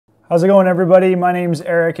How's it going, everybody? My name's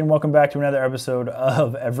Eric, and welcome back to another episode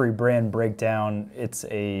of Every Brand Breakdown. It's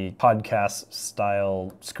a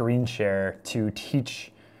podcast-style screen share to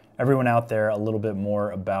teach everyone out there a little bit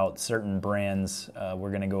more about certain brands.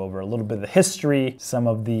 We're going to go over a little bit of the history, some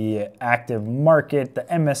of the active market, the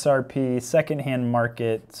MSRP, secondhand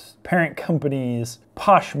market, parent companies,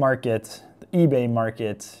 Poshmark, eBay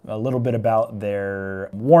market, a little bit about their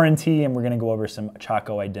warranty, and we're going to go over some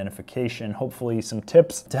Chaco identification, hopefully some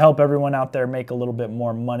tips to help everyone out there make a little bit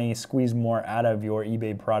more money, squeeze more out of your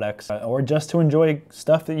eBay products, or just to enjoy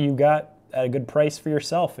stuff that you got at a good price for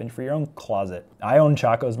yourself and for your own closet. I own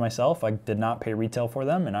Chacos myself. I did not pay retail for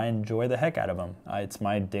them, and I enjoy the heck out of them. It's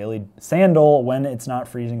my daily sandal when it's not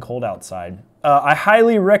freezing cold outside. I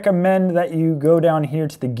highly recommend that you go down here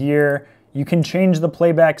to the gear. You can change the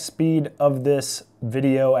playback speed of this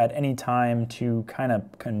video at any time to kind of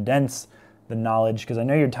condense the knowledge, because I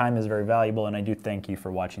know your time is very valuable, and I do thank you for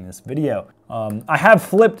watching this video. I have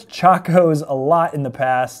flipped Chacos a lot in the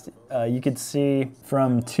past. You could see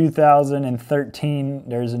from 2013,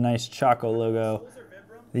 there's a nice Chaco logo.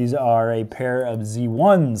 These are a pair of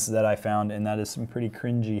Z1s that I found, and that is some pretty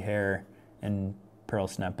cringy hair and pearl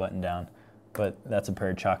snap button down. But that's a pair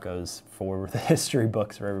of Chacos for the history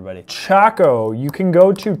books for everybody. Chaco, you can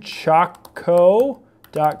go to chaco.com,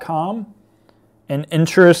 and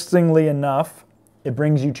interestingly enough, it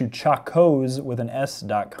brings you to Chacos with an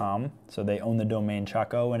S.com. So they own the domain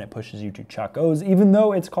Chaco, and it pushes you to Chacos, even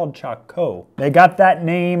though it's called Chaco. They got that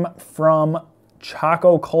name from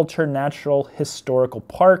Chaco Culture Natural Historical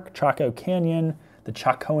Park, Chaco Canyon. The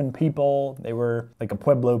Chacoan people, they were like a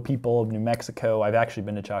Pueblo people of New Mexico. I've actually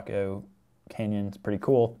been to Chaco Canyon, it's pretty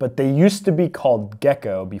cool. But they used to be called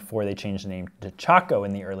Gecko before they changed the name to Chaco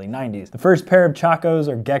in the early 90s. The first pair of Chacos,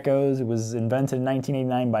 or geckos, it was invented in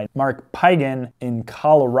 1989 by Mark Pigan in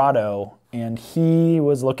Colorado, and he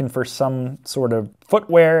was looking for some sort of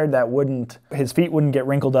footwear that his feet wouldn't get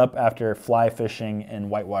wrinkled up after fly fishing and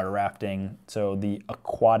whitewater rafting. So the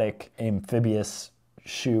aquatic amphibious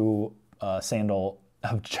shoe sandal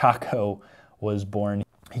of Chaco was born.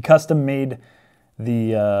 He custom made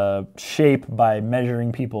the shape by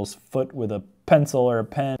measuring people's foot with a pencil or a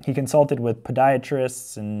pen. He consulted with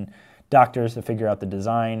podiatrists and doctors to figure out the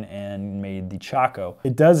design and made the Chaco.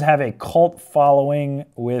 It does have a cult following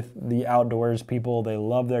with the outdoors people. They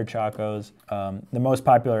love their Chacos. The most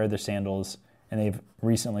popular are their sandals, and they've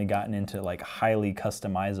recently gotten into like highly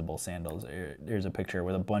customizable sandals. Here's a picture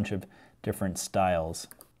with a bunch of different styles.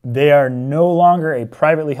 They are no longer a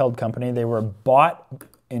privately held company. They were bought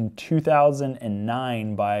in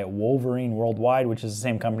 2009 by Wolverine Worldwide, which is the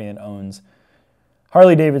same company that owns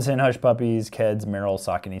Harley Davidson, Hush Puppies, Keds, Merrell,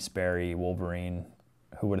 Saucony, Sperry, Wolverine.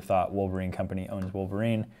 Who would have thought Wolverine Company owns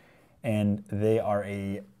Wolverine? And they are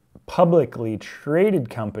a publicly traded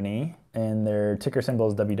company, and their ticker symbol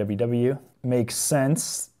is WWW. Makes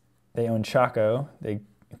sense. They own Chaco.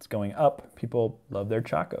 It's going up. People love their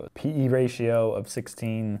Chacos. PE ratio of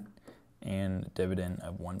 16 and dividend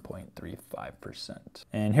of 1.35%.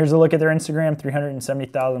 And here's a look at their Instagram,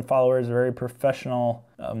 370,000 followers, very professional.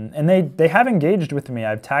 And they have engaged with me.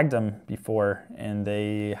 I've tagged them before, and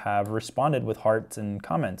they have responded with hearts and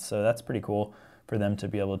comments. So that's pretty cool for them to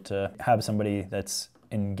be able to have somebody that's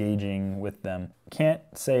engaging with them. Can't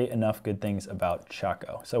say enough good things about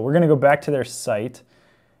Chaco. So we're gonna go back to their site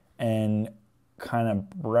and kind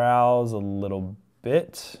of browse a little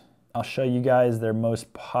bit. I'll show you guys their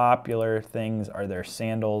most popular things are their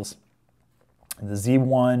sandals. The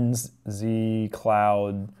Z1s, Z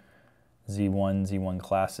Cloud, Z1, Z1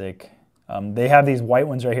 Classic. They have these white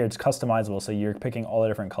ones right here. It's customizable, so you're picking all the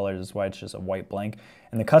different colors. That's why it's just a white blank.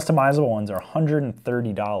 And the customizable ones are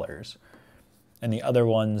 $130. And the other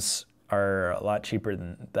ones are a lot cheaper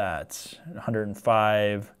than that,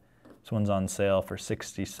 $105. This one's on sale for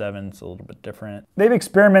 $67. It's a little bit different. They've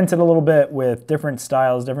experimented a little bit with different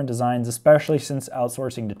styles, different designs, especially since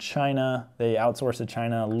outsourcing to China. They outsourced to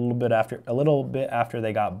China a little bit after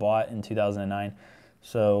they got bought in 2009.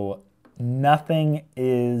 So nothing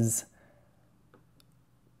is.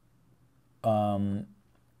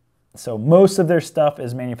 So most of their stuff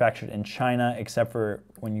is manufactured in China, except for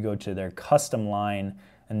when you go to their custom line,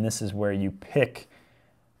 and this is where you pick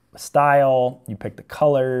style, you pick the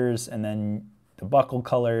colors, and then the buckle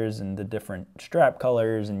colors and the different strap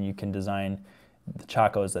colors, and you can design the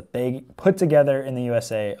Chacos that they put together in the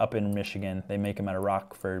USA up in Michigan. They make them out of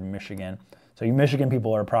Rockford, Michigan. So you Michigan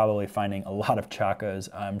people are probably finding a lot of Chacos,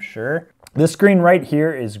 I'm sure. This screen right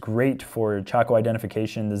here is great for Chaco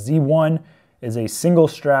identification. The Z1 is a single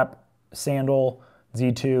strap sandal.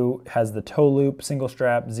 Z2 has the toe loop single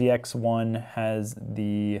strap. ZX1 has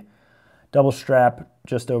the double strap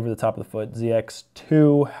just over the top of the foot.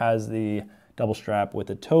 ZX2 has the double strap with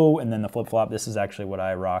the toe and then the flip-flop. This is actually what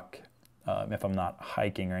I rock if I'm not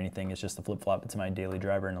hiking or anything. It's just the flip-flop. It's my daily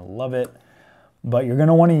driver and I love it. But you're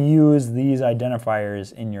gonna wanna use these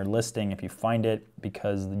identifiers in your listing if you find it,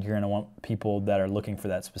 because you're gonna want people that are looking for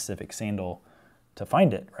that specific sandal to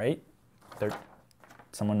find it, right?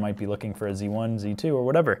 Someone might be looking for a Z1, Z2, or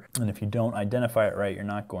whatever. And if you don't identify it right, you're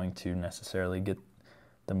not going to necessarily get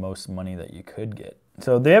the most money that you could get.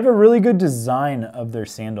 So they have a really good design of their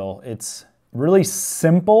sandal. It's really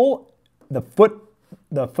simple. The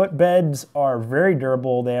footbeds are very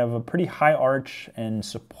durable. They have a pretty high arch and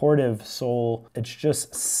supportive sole. It's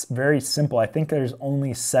just very simple. I think there's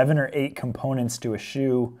only 7 or 8 components to a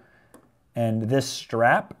shoe. And this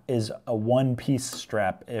strap is a one-piece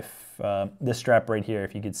strap. This strap right here,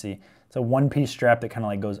 if you could see, it's a one-piece strap that kind of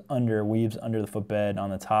like goes under, weaves under the footbed on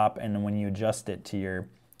the top, and when you adjust it to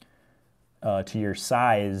your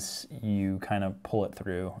size, you kind of pull it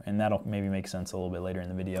through, and that'll maybe make sense a little bit later in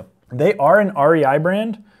the video. They are an REI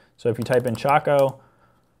brand, so if you type in Chaco,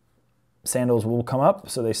 sandals will come up.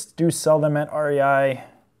 So they do sell them at REI,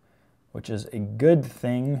 which is a good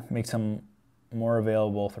thing, makes them more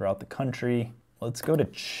available throughout the country. Let's go to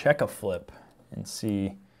Check-a-Flip and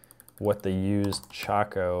see what the used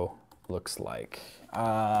Chaco looks like.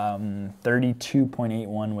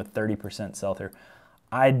 32.81 with 30% sell-through.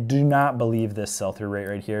 I do not believe this sell-through rate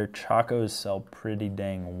right here. Chacos sell pretty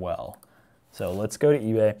dang well. So let's go to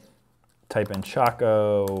eBay, type in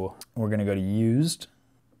Chaco. We're gonna go to used,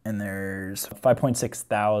 and there's 5.6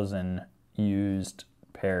 thousand used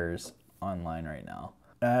pairs online right now.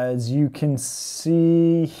 As you can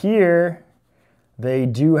see here, they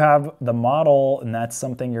do have the model, and that's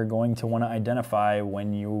something you're going to want to identify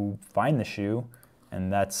when you find the shoe.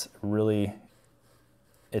 And it's really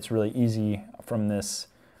easy from this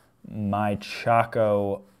My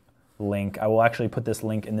Chaco link. I will actually put this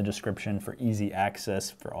link in the description for easy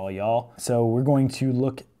access for all y'all. So we're going to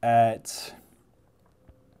look at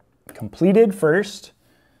completed first.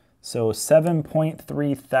 So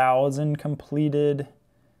 7.3 thousand completed.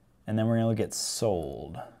 And then we're gonna look at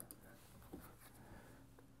sold.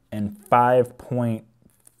 And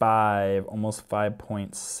 5.5, almost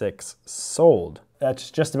 5.6 sold.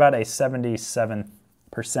 That's just about a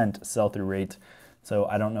 77% sell-through rate. So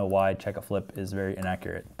I don't know why Check-a-Flip is very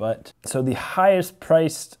inaccurate. But so the highest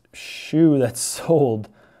priced shoe that's sold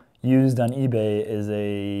used on eBay is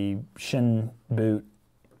a shin boot.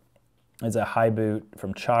 It's a high boot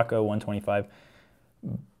from Chaco, 125.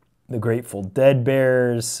 The Grateful Dead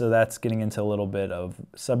bears, so that's getting into a little bit of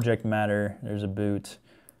subject matter. There's a boot,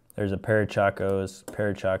 there's a pair of Chacos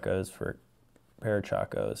for pair of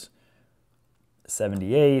Chacos.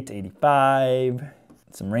 78, 85,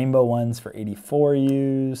 some rainbow ones for 84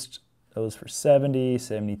 used, those for 70,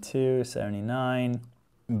 72, 79.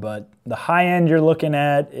 But the high end you're looking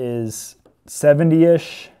at is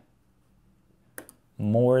 70-ish,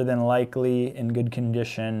 more than likely in good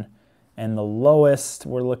condition. And the lowest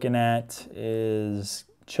we're looking at is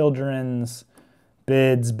children's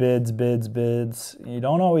bids. You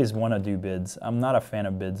don't always want to do bids. I'm not a fan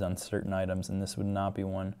of bids on certain items, and this would not be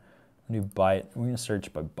one. I'm gonna buy it. We're gonna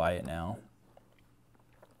search by buy it now.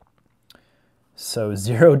 So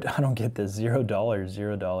I don't get this,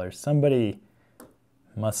 $0. Somebody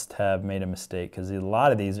must have made a mistake, because a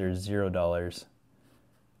lot of these are $0.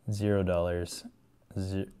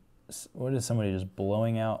 What is somebody just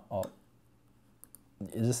blowing out?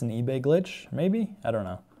 Is this an eBay glitch? Maybe? I don't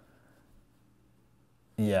know.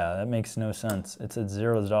 Yeah, that makes no sense. It said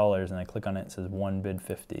 $0 and I click on it, it says 1 bid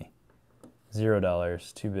 50.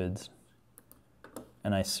 $0, 2 bids.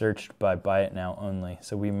 And I searched by buy it now only.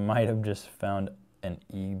 So we might have just found an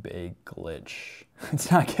eBay glitch. It's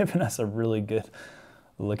not giving us a really good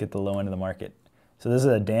look at the low end of the market. So this is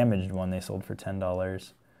a damaged one they sold for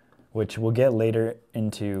 $10, which we'll get later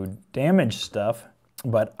into damaged stuff.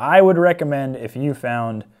 But I would recommend, if you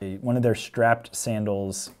found one of their strapped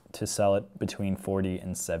sandals, to sell it between $40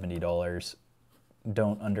 and $70.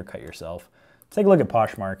 Don't undercut yourself. Let's take a look at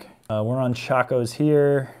Poshmark. We're on Chacos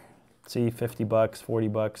here. See, 50 bucks, 40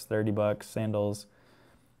 bucks, 30 bucks, sandals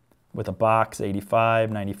with a box,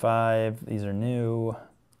 85, 95. These are new.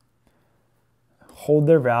 Hold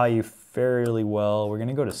their value fairly well. We're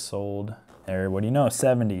gonna go to sold. There, what do you know?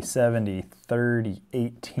 70, 70, 30,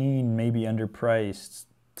 18, maybe underpriced.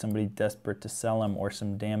 Somebody desperate to sell them, or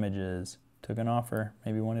some damages. Took an offer,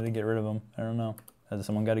 maybe wanted to get rid of them. I don't know.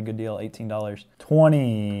 Someone got a good deal, $18.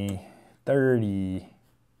 20, 30,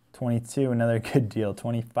 22, another good deal,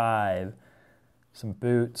 25. Some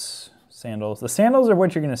boots, sandals. The sandals are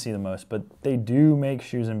what you're gonna see the most, but they do make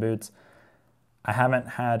shoes and boots. I haven't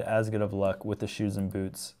had as good of luck with the shoes and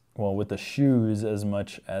boots. Well, with the shoes as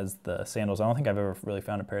much as the sandals. I don't think I've ever really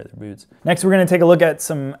found a pair of their boots. Next, we're gonna take a look at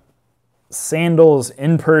some sandals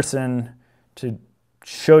in person to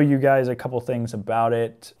show you guys a couple things about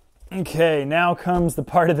it. Okay, now comes the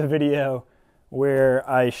part of the video where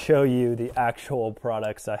I show you the actual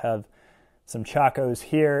products. I have some Chacos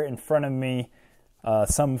here in front of me,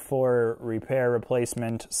 some for repair,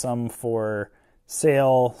 replacement, some for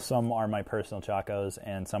sale, some are my personal Chacos,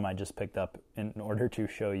 and some I just picked up in order to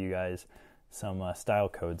show you guys some style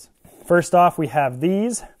codes. First off, we have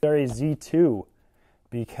these. They're a Z2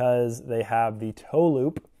 because they have the toe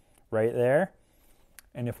loop right there.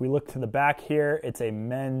 And if we look to the back here, it's a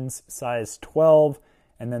men's size 12,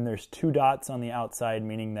 and then there's 2 dots on the outside,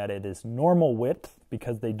 meaning that it is normal width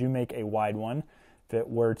because they do make a wide one. If it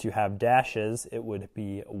were to have dashes, it would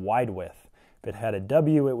be wide width. If it had a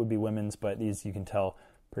W, it would be women's, but these you can tell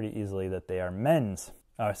pretty easily that they are men's.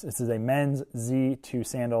 This is a men's Z2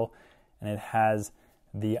 sandal, and it has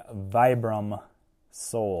the Vibram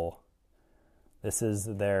sole. This is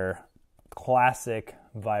their classic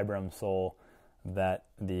Vibram sole that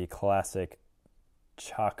the classic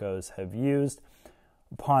Chacos have used.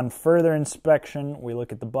 Upon further inspection, we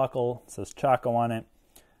look at the buckle. It says Chaco on it.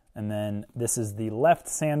 And then this is the left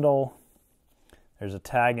sandal. There's a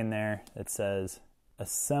tag in there that says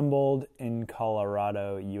assembled in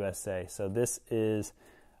Colorado, USA. So this is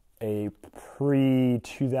a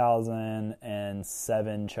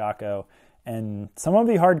pre-2007 Chaco. And some of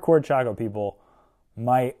the hardcore Chaco people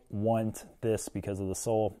might want this because of the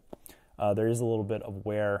sole. There is a little bit of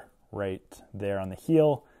wear right there on the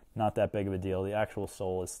heel. Not that big of a deal. The actual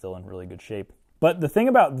sole is still in really good shape. But the thing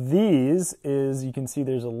about these is you can see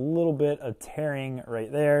there's a little bit of tearing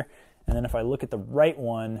right there. And then if I look at the right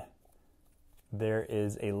one, there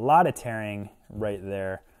is a lot of tearing right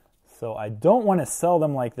there. So I don't want to sell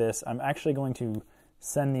them like this. I'm actually going to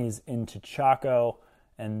send these into Chaco,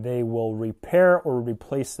 and they will repair or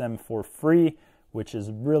replace them for free, which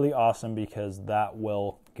is really awesome because that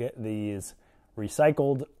will get these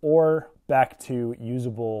recycled or back to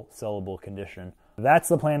usable, sellable condition. That's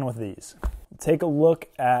the plan with these. Take a look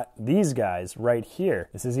at these guys right here.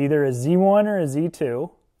 This is either a Z1 or a Z2,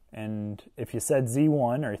 and if you said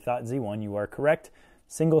Z1 or thought Z1, you are correct.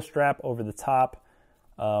 Single strap over the top.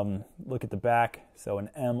 Look at the back. So an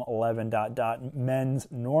M11 ... men's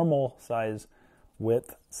normal size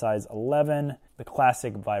width, size 11. The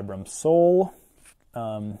classic Vibram sole.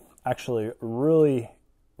 Actually really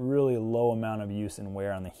low amount of use and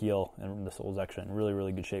wear on the heel, and the sole is actually in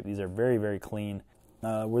really good shape. These are very clean.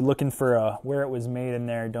 We're looking for where it was made in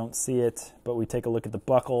there. Don't see it, but we take a look at the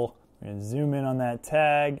buckle. We're going to zoom in on that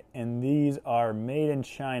tag, and these are made in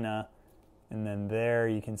China. And then there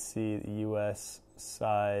you can see the US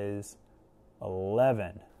size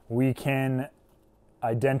 11. We can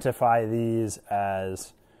identify these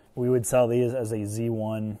as, we would sell these as a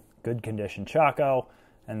Z1 good condition Chaco,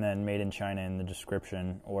 and then made in China in the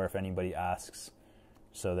description, or if anybody asks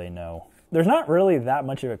so they know. There's not really that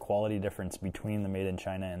much of a quality difference between the made in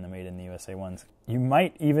China and the made in the USA ones. You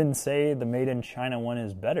might even say the made in China one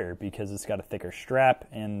is better because it's got a thicker strap,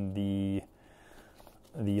 and the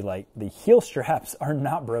heel straps are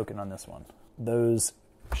not broken on this one. Those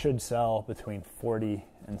should sell between 40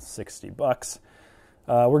 and 60 bucks.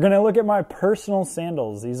 We're gonna look at my personal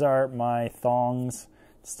sandals. These are my thongs.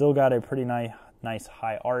 Still got a pretty nice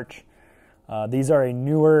high arch. These are a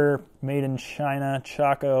newer made in China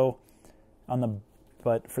Chaco.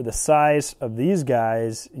 But for the size of these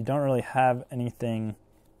guys, you don't really have anything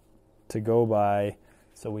to go by.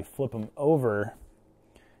 So we flip them over,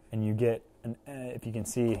 and you get if you can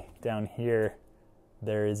see down here,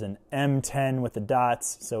 there is an M10 with the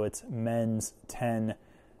dots. So it's men's 10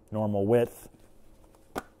 normal width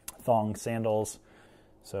thong sandals.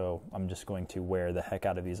 So I'm just going to wear the heck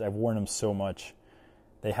out of these. I've worn them so much.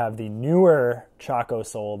 They have the newer Chaco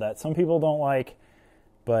sole that some people don't like,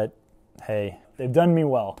 but hey, they've done me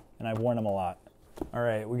well, and I've worn them a lot. All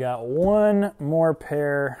right, we got one more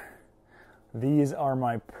pair. These are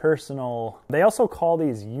my personal, they also call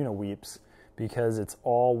these uniweeps because it's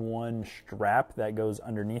all one strap that goes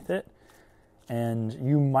underneath it. And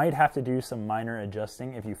you might have to do some minor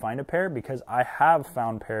adjusting if you find a pair, because I have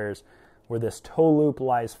found pairs where this toe loop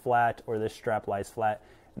lies flat or this strap lies flat,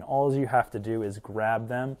 and all you have to do is grab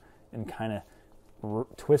them and kind of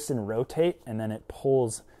twist and rotate, and then it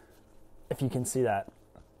pulls. If you can see that,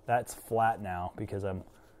 that's flat now because I'm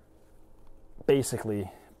basically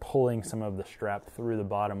pulling some of the strap through the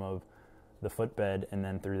bottom of the footbed and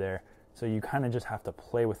then through there. So you kind of just have to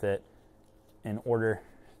play with it in order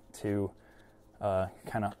to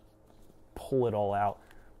kind of pull it all out.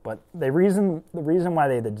 But the reason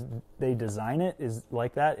why they design it is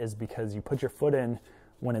like that is because you put your foot in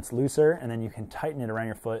when it's looser, and then you can tighten it around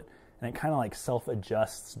your foot, and it kind of like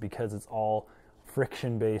self-adjusts because it's all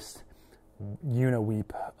friction-based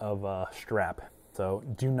uniweep of a strap. So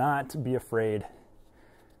do not be afraid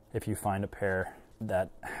if you find a pair that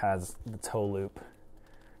has the toe loop.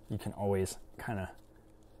 You can always kind of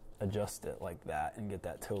adjust it like that and get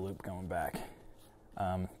that toe loop going back.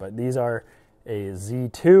 But these are a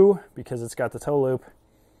Z2 because it's got the toe loop,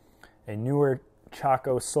 a newer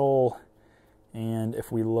Chaco sole, and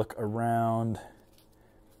if we look around,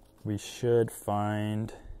 we should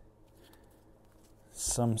find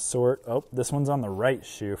some sort, oh, this one's on the right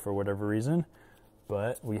shoe for whatever reason,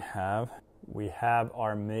 but we have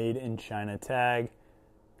our made in China tag.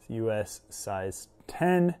 It's US size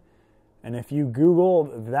 10, and if you Google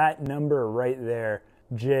that number right there,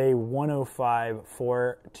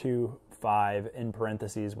 J105425 in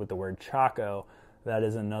parentheses with the word Chaco, that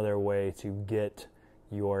is another way to get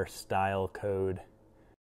your style code.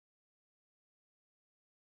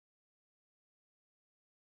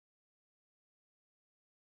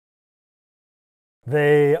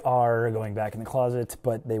 They are going back in the closet,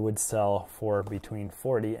 but they would sell for between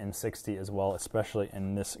 40 and 60 as well, especially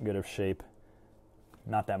in this good of shape.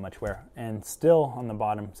 Not that much wear. And still on the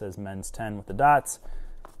bottom says men's 10 with the dots.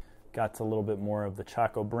 Got a little bit more of the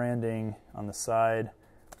Chaco branding on the side.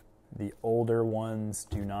 The older ones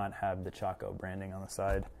do not have the Chaco branding on the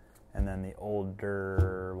side. And then the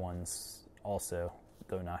older ones also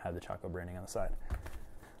do not have the Chaco branding on the side.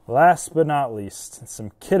 Last but not least,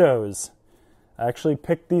 some kiddos. I actually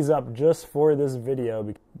picked these up just for this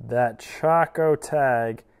video. That Chaco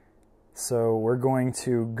tag, so we're going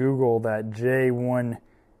to Google that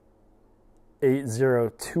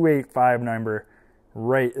J180285 number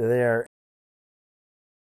right there.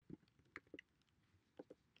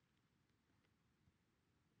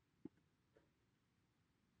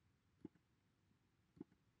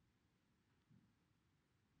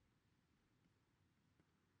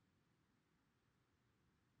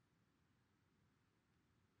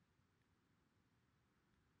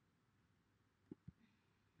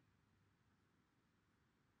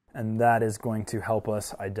 And that is going to help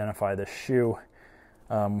us identify the shoe.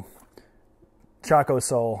 Chaco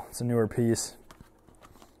sole, it's a newer piece.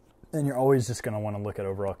 And you're always just going to want to look at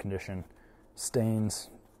overall condition. Stains,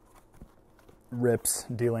 rips,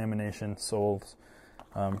 delamination, soles.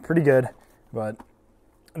 Pretty good. But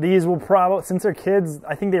these will probably, since they're kids,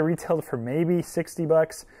 I think they retailed for maybe 60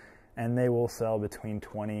 bucks. And they will sell between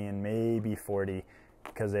 20 and maybe 40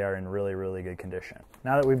 because they are in really, really good condition.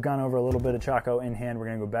 Now that we've gone over a little bit of Chaco in hand, we're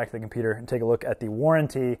going to go back to the computer and take a look at the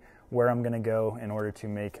warranty, where I'm going to go in order to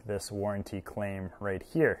make this warranty claim right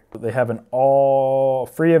here. They have an all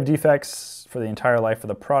free of defects for the entire life of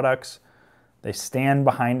the products. They stand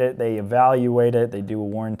behind it, they evaluate it, they do a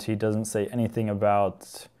warranty. Doesn't say anything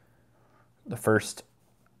about the first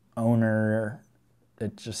owner.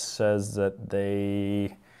 It just says that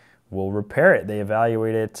they will repair it. They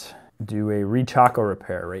evaluate it, do a re-Chaco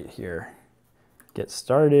repair right here. Get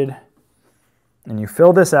started, and you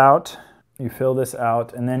fill this out.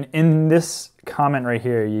 And then in this comment right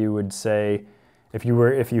here, you would say, if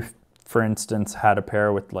you, for instance, had a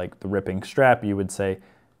pair with like the ripping strap, you would say,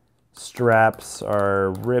 straps are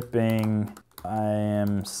ripping. I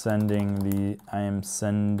am sending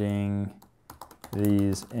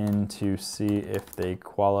these in to see if they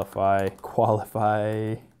qualify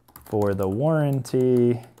for the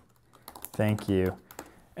warranty. Thank you.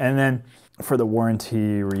 And then for the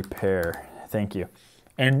warranty repair, thank you.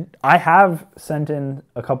 And I have sent in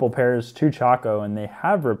a couple pairs to Chaco and they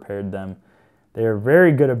have repaired them. They are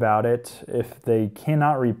very good about it. If they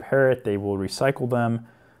cannot repair it, they will recycle them.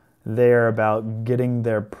 They're about getting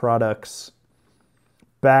their products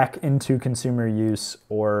back into consumer use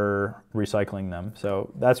or recycling them.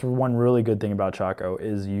 So that's one really good thing about Chaco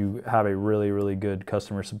is you have a really, really good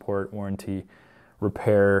customer support warranty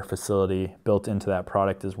repair facility built into that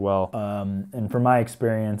product as well. And from my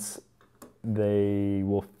experience, they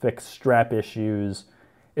will fix strap issues.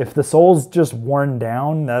 If the sole's just worn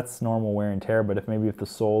down, that's normal wear and tear, but if the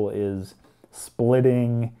sole is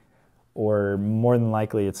splitting, or more than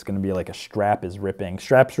likely it's gonna be like a strap is ripping.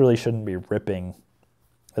 Straps really shouldn't be ripping.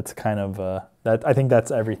 That's kind of, I think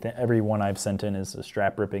that's everything. Every one I've sent in is a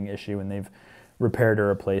strap ripping issue, and they've repaired or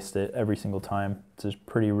replaced it every single time. It's just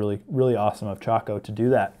really awesome of Chaco to do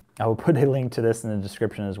that. I will put a link to this in the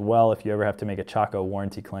description as well if you ever have to make a Chaco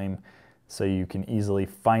warranty claim, so you can easily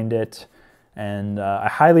find it. And I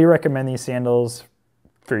highly recommend these sandals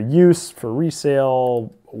for use, for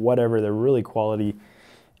resale, whatever. They're really quality.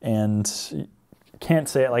 And can't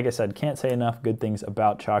say it, like I said, can't say enough good things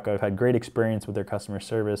about Chaco. I've had great experience with their customer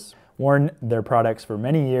service, worn their products for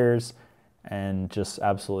many years, and just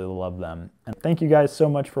absolutely love them. And thank you guys so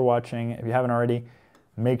much for watching. If you haven't already,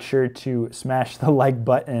 make sure to smash the like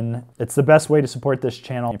button. It's the best way to support this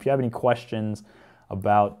channel. If you have any questions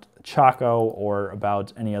about Chaco or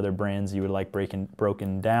about any other brands you would like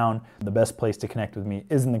broken down, the best place to connect with me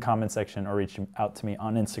is in the comment section or reach out to me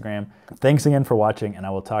on Instagram. Thanks again for watching, and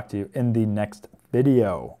I will talk to you in the next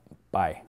video. Bye.